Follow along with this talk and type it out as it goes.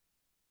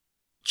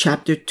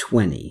Chapter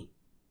 20.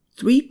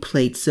 3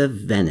 Plates of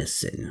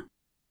Venison.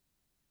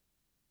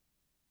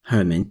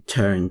 Hermann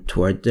turned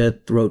toward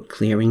the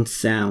throat-clearing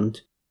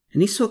sound,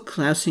 and he saw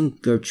Klaus and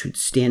Gertrud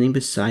standing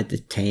beside the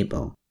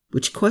table,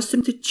 which caused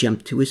him to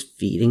jump to his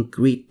feet and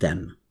greet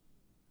them.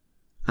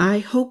 "I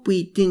hope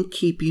we didn't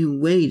keep you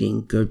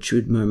waiting,"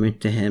 Gertrud murmured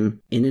to him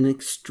in an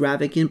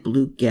extravagant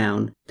blue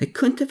gown that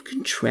couldn't have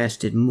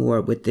contrasted more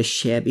with the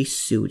shabby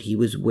suit he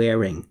was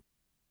wearing.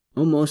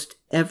 Almost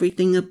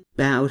everything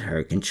about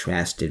her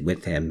contrasted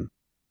with him.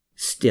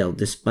 Still,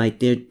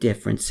 despite their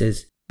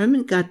differences,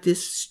 Hermann got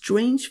this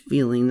strange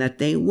feeling that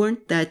they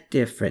weren't that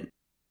different.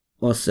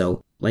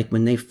 Also, like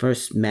when they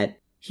first met,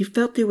 he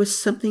felt there was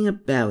something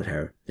about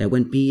her that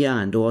went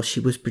beyond all she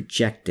was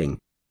projecting,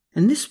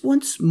 and this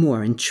once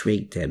more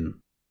intrigued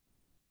him.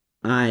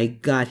 "I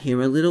got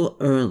here a little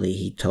early,"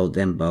 he told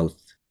them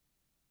both.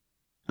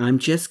 "I'm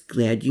just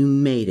glad you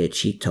made it,"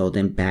 she told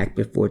him back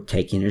before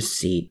taking her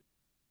seat.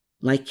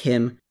 Like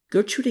him,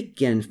 Gertrude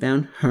again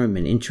found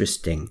Hermann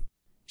interesting.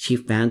 She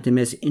found him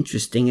as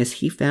interesting as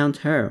he found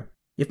her,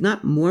 if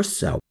not more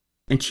so,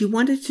 and she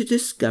wanted to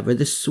discover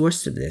the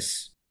source of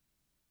this.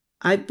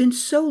 "I've been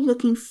so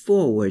looking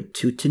forward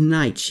to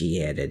tonight,"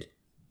 she added.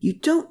 "You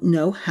don't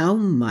know how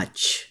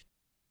much."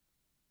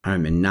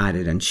 Hermann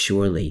nodded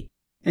unsurely,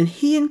 and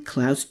he and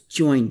Klaus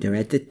joined her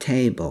at the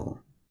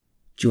table.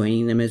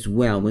 Joining them as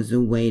well was a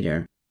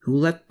waiter, who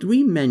left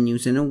 3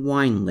 menus and a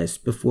wine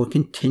list before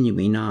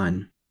continuing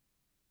on.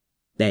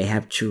 "They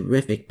have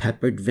terrific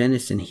peppered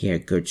venison here,"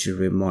 Gertrude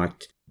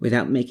remarked,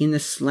 without making the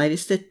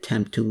slightest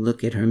attempt to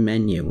look at her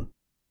menu.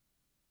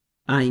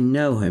 "I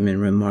know," Hermann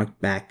remarked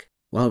back,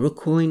 while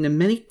recalling the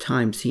many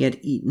times he had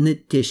eaten the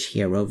dish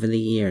here over the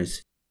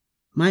years.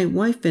 "My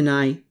wife and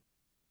I—"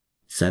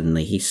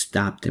 Suddenly he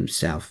stopped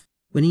himself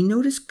when he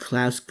noticed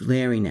Klaus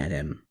glaring at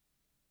him.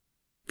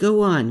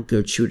 "Go on,"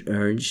 Gertrude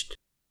urged.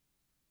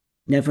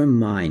 "Never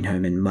mind,"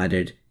 Hermann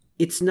muttered.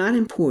 "It's not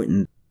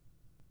important."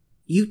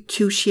 "You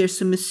two share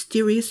some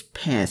mysterious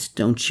past,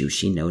 don't you?"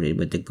 she noted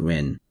with a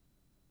grin.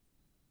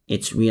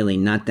 "It's really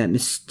not that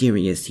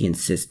mysterious," he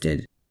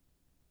insisted.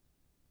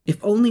 "If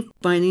only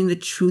finding the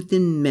truth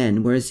in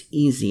men were as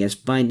easy as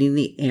finding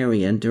the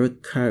area under a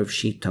curve,"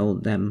 she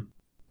told them.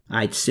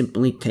 "I'd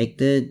simply take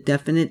the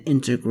definite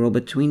integral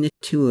between the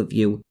two of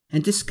you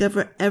and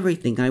discover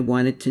everything I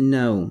wanted to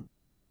know.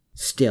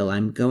 Still,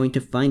 I'm going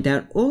to find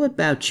out all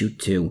about you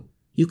two.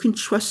 You can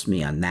trust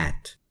me on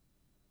that."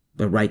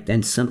 But right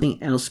then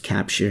something else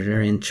captured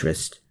her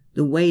interest.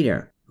 The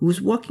waiter, who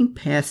was walking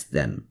past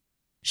them.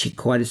 She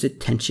caught his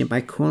attention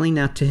by calling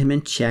out to him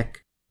in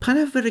Czech,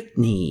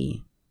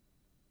 "Panavrikni."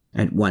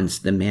 At once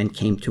the man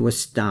came to a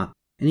stop,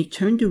 and he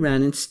turned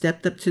around and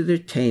stepped up to their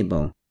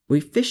table, where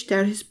he fished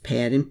out his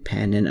pad and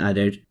pen and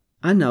uttered,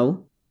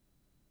 "Ano."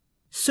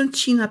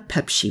 "Sunchina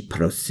Pepsi,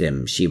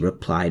 prosim," she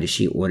replied as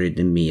she ordered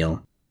the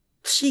meal.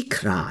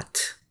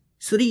 "Třikrát.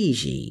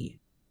 Sriji."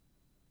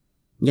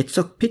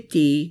 "Něco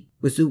piti,"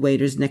 was the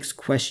waiter's next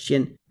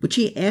question, which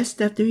he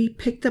asked after he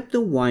picked up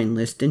the wine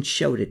list and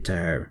showed it to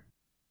her.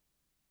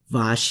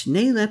 "Váš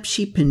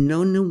nejlepší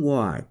Pinot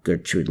Noir,"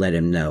 Gertrude let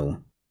him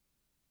know.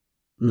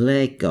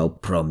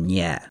 "Mléko pro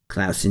mě,"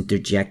 Klaus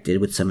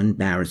interjected with some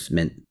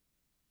embarrassment.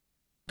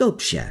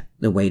 "Dobře,"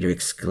 the waiter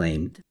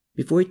exclaimed,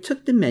 before he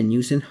took the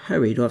menus and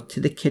hurried off to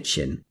the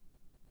kitchen.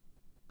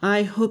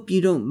 "I hope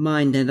you don't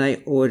mind that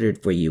I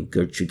ordered for you,"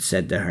 Gertrude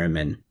said to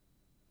Hermann.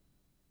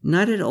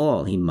 "Not at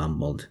all," he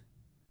mumbled.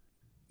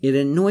 "It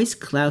annoys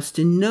Klaus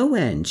to no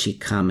end," she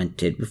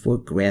commented before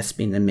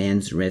grasping the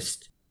man's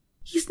wrist.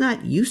 "He's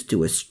not used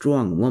to a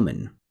strong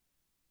woman."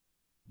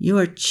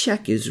 "Your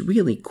Czech is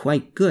really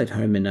quite good,"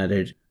 Hermann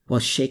uttered, while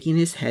shaking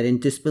his head in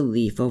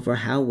disbelief over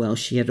how well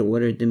she had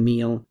ordered the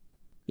meal.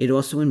 It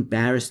also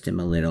embarrassed him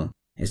a little,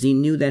 as he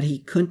knew that he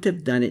couldn't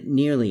have done it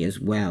nearly as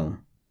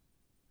well.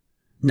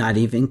 "Not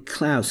even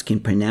Klaus can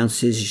pronounce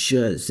his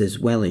z's as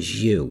well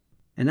as you,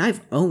 and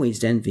I've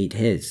always envied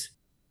his.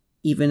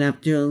 Even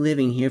after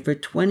living here for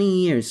 20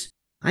 years,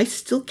 I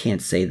still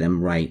can't say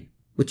them right,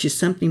 which is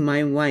something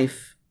my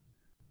wife—"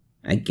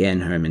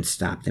 Again Hermann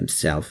stopped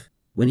himself,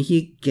 when he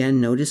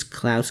again noticed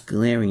Klaus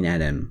glaring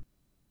at him.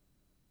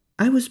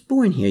 "I was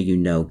born here, you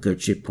know,"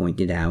 Gertrude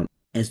pointed out,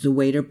 as the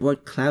waiter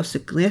brought Klaus a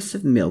glass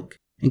of milk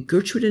and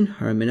Gertrude and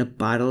Hermann a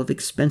bottle of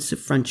expensive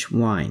French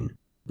wine,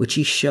 which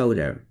he showed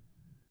her.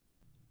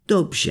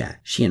 "Dobře,"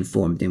 she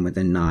informed him with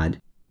a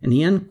nod, and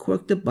he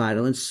uncorked the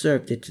bottle and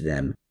served it to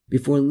them,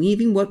 before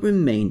leaving what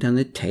remained on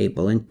the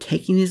table and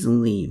taking his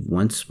leave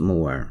once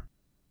more.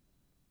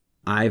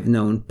 "I've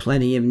known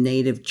plenty of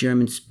native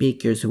German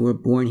speakers who were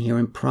born here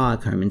in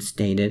Prague," Hermann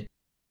stated.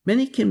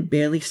 "Many can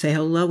barely say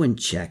hello in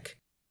Czech,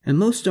 and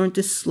most aren't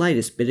the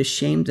slightest bit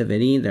ashamed of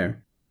it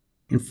either.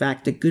 In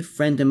fact, a good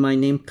friend of mine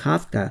named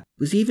Kafka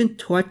was even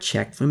taught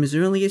Czech from his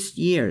earliest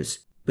years,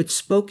 but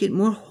spoke it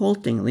more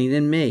haltingly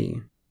than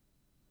me."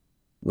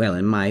 "Well,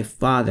 in my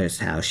father's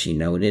house," she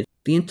noted,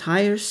 "the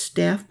entire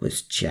staff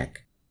was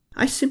Czech.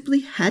 I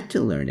simply had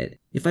to learn it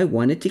if I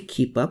wanted to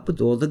keep up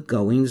with all the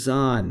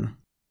goings-on."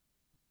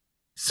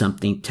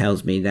 Something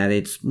tells me that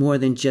it's more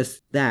than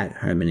just that,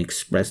 Hermann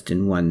expressed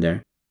in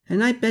wonder.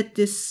 And I bet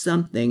this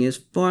something is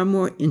far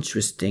more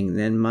interesting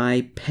than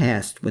my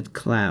past with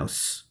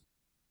Klaus.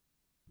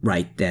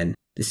 Right then,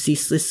 the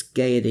ceaseless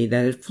gaiety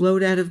that had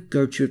flowed out of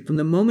Gertrude from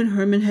the moment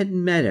Hermann had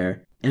met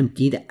her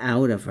emptied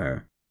out of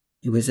her.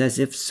 It was as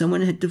if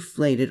someone had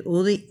deflated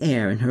all the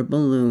air in her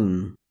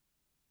balloon.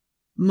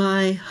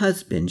 My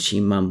husband, she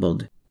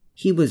mumbled.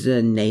 He was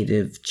a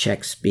native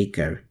Czech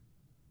speaker.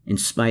 In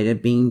spite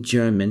of being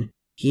German,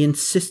 he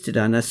insisted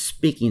on us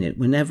speaking it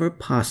whenever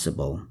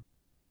possible.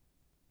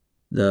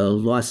 The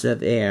loss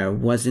of air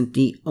wasn't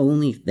the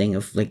only thing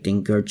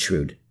afflicting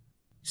Gertrude.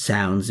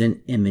 Sounds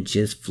and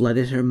images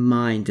flooded her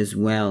mind as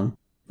well,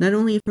 not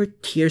only of her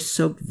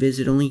tear-soaked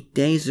visit only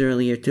days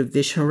earlier to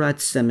Vyshhorod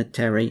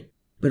Cemetery,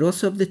 but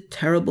also of the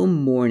terrible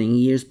morning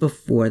years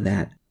before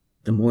that,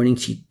 the morning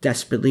she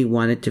desperately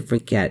wanted to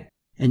forget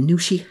and knew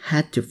she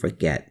had to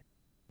forget.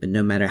 But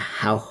no matter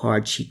how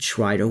hard she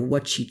tried or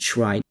what she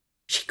tried,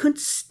 she couldn't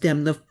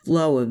stem the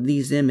flow of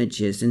these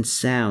images and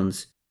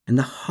sounds, and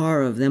the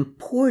horror of them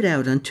poured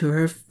out onto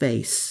her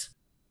face.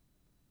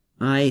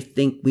 I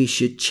think we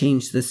should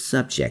change the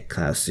subject,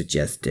 Klaus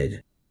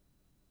suggested.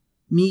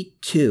 Me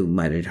too,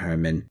 muttered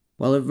Hermann,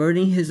 while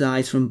averting his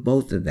eyes from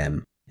both of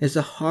them, as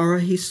the horror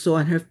he saw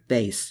on her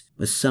face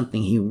was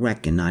something he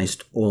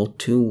recognized all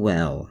too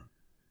well.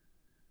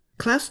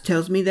 Klaus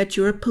tells me that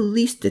you're a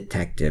police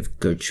detective,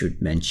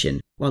 Gertrude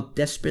mentioned, while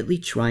desperately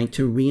trying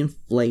to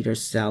reinflate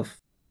herself.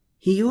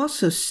 He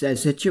also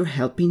says that you're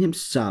helping him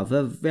solve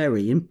a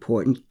very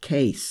important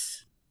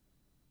case.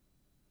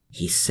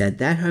 He said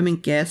that, Hermann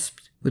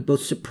gasped, with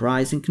both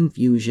surprise and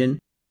confusion.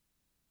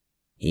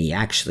 He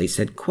actually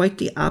said quite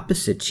the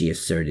opposite, she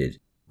asserted,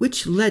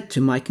 which led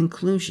to my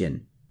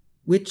conclusion,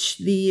 which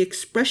the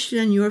expression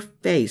on your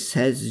face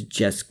has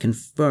just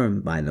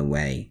confirmed, by the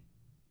way.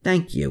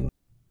 Thank you.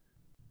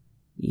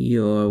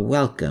 You're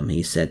welcome,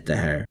 he said to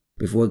her,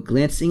 before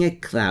glancing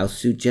at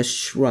Klaus, who just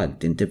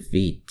shrugged in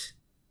defeat.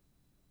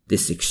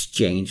 This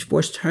exchange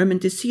forced Hermann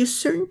to see a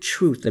certain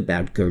truth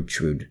about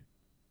Gertrude.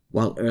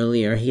 While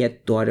earlier he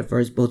had thought of her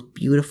as both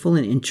beautiful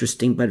and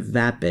interesting but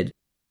vapid,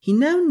 he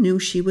now knew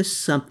she was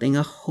something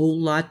a whole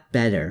lot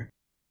better.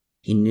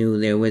 He knew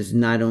there was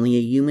not only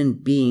a human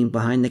being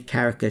behind the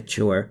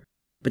caricature,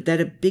 but that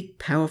a big,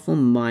 powerful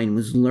mind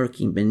was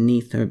lurking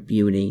beneath her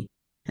beauty,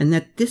 and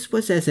that this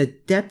was as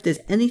adept as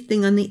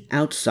anything on the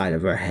outside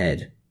of her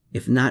head,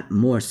 if not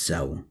more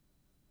so.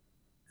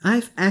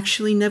 I've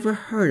actually never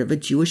heard of a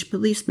Jewish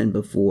policeman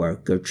before,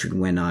 Gertrude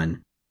went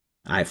on.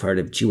 I've heard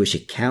of Jewish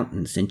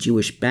accountants and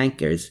Jewish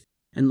bankers,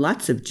 and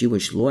lots of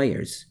Jewish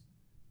lawyers.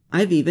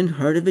 I've even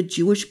heard of a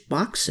Jewish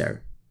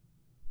boxer,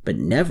 but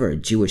never a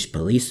Jewish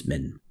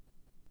policeman.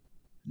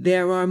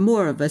 There are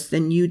more of us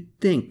than you'd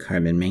think,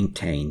 Hermann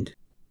maintained.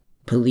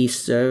 Police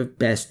serve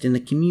best in the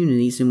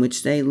communities in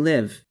which they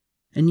live,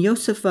 and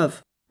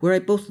Yosefov, where I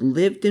both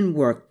lived and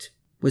worked,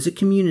 was a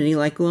community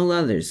like all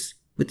others,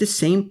 with the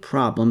same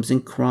problems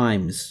and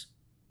crimes.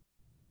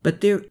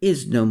 But there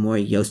is no more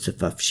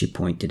Yosefov, she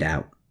pointed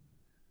out.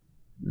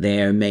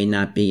 There may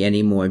not be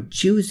any more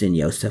Jews in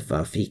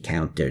Yosefov, he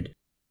countered,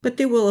 but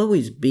there will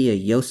always be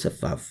a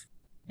Yosefov,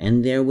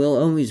 and there will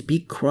always be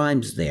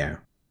crimes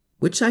there,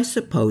 which I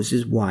suppose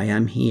is why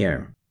I'm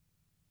here.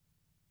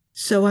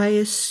 So I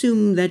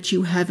assume that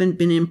you haven't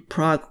been in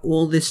Prague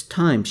all this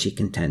time, she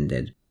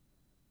contended.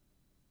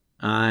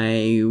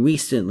 I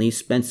recently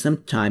spent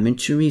some time in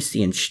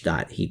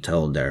Theresienstadt, he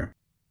told her.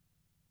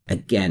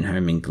 Again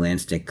Hermann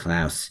glanced at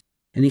Klaus,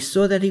 and he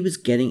saw that he was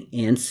getting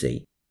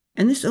antsy,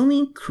 and this only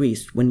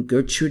increased when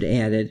Gertrude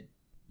added,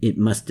 It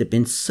must have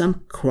been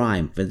some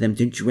crime for them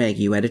to drag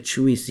you out of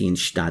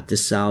Theresienstadt to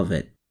solve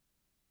it.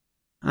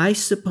 I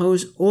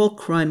suppose all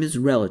crime is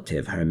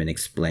relative, Hermann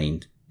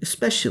explained,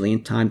 especially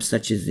in times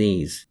such as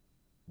these.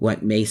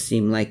 What may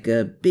seem like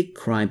a big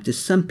crime to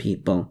some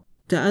people,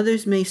 to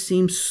others may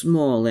seem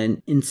small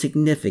and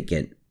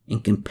insignificant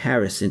in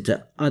comparison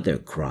to other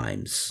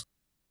crimes.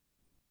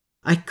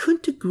 I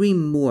couldn't agree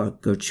more,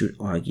 Gertrude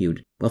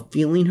argued, while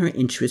feeling her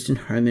interest in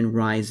Hermann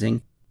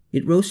rising.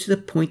 It rose to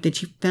the point that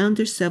she found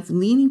herself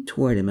leaning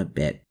toward him a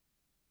bit.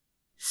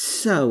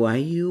 So, are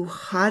you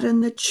hot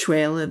on the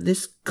trail of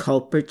this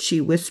culprit, she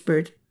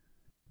whispered.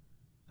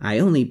 I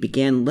only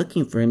began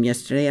looking for him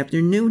yesterday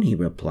afternoon, he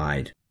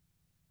replied.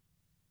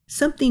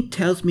 Something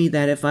tells me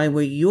that if I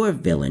were your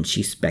villain,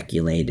 she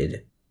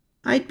speculated,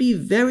 I'd be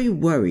very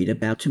worried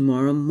about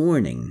tomorrow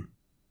morning.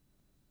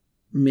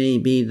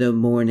 Maybe the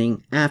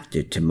morning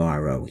after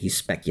tomorrow, he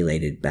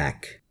speculated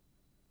back.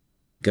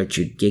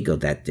 Gertrude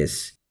giggled at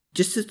this,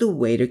 just as the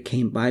waiter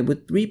came by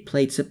with 3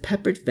 plates of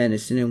peppered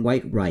venison and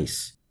white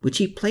rice, which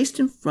he placed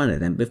in front of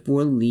them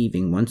before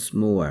leaving once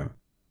more.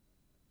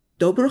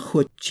 Dober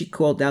Hut, she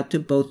called out to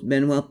both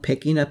men while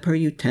picking up her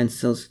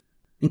utensils,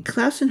 and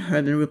Klaus and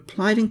Hermann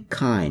replied in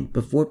kind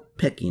before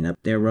picking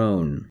up their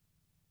own.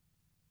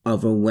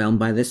 Overwhelmed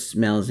by the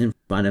smells in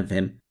front of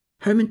him,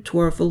 Hermann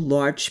tore off a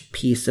large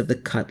piece of the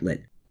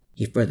cutlet.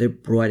 He further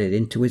brought it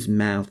into his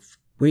mouth,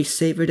 where he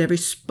savored every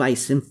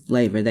spice and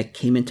flavor that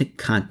came into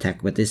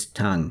contact with his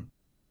tongue.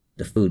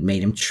 The food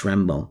made him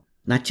tremble,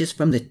 not just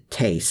from the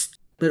taste,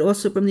 but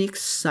also from the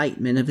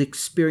excitement of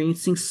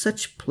experiencing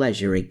such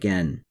pleasure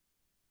again.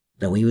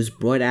 Though he was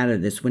brought out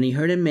of this when he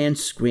heard a man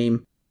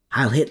scream,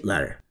 "Heil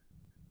Hitler!"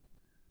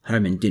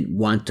 Hermann didn't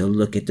want to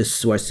look at the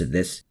source of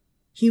this.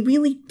 He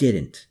really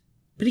didn't.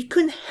 But he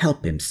couldn't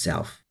help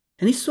himself,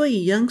 and he saw a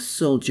young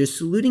soldier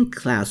saluting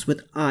Klaus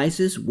with eyes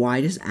as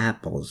wide as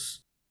apples.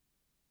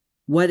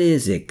 "What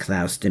is it?"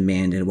 Klaus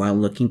demanded while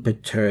looking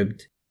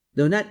perturbed,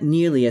 though not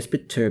nearly as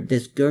perturbed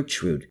as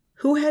Gertrud,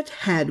 who had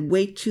had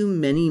way too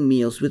many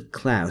meals with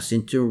Klaus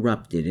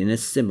interrupted in a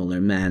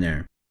similar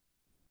manner.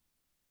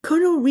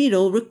 "Colonel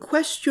Riedel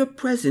requests your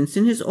presence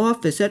in his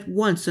office at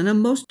once on a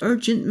most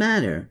urgent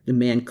matter," the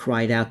man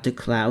cried out to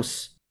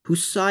Klaus, who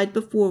sighed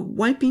before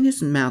wiping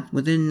his mouth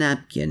with a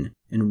napkin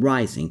and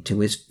rising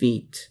to his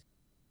feet.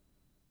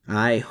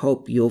 "I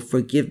hope you'll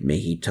forgive me,"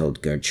 he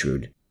told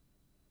Gertrude.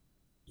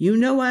 "You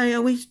know I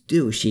always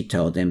do," she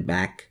told him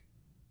back,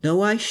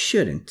 "though I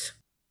shouldn't."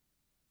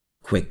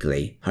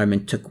 Quickly,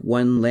 Hermann took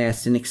one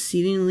last and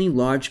exceedingly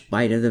large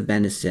bite of the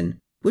venison,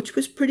 which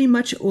was pretty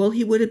much all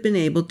he would have been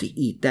able to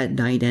eat that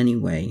night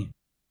anyway.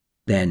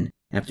 Then,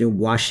 after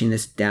washing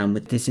this down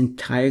with his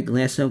entire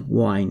glass of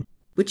wine,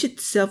 which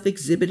itself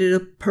exhibited a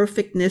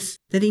perfectness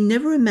that he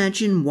never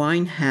imagined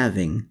wine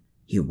having,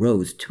 he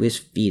rose to his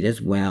feet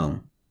as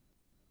well.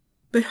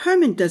 "But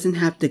Hermann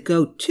doesn't have to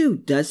go too,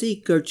 does he?"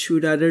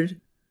 Gertrude uttered.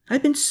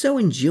 "I've been so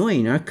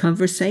enjoying our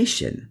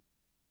conversation."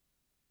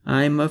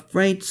 "I'm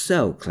afraid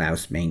so,"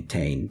 Klaus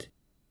maintained.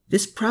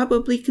 "This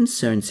probably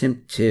concerns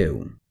him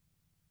too."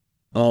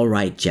 "All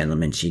right,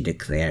 gentlemen," she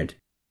declared.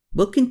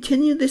 "We'll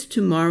continue this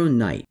tomorrow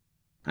night.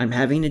 I'm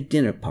having a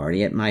dinner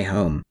party at my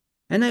home,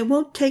 and I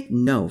won't take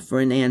no for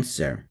an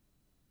answer.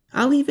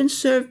 I'll even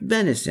serve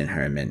venison,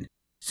 Hermann,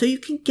 so you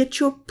can get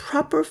your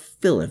proper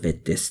fill of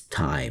it this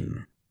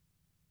time."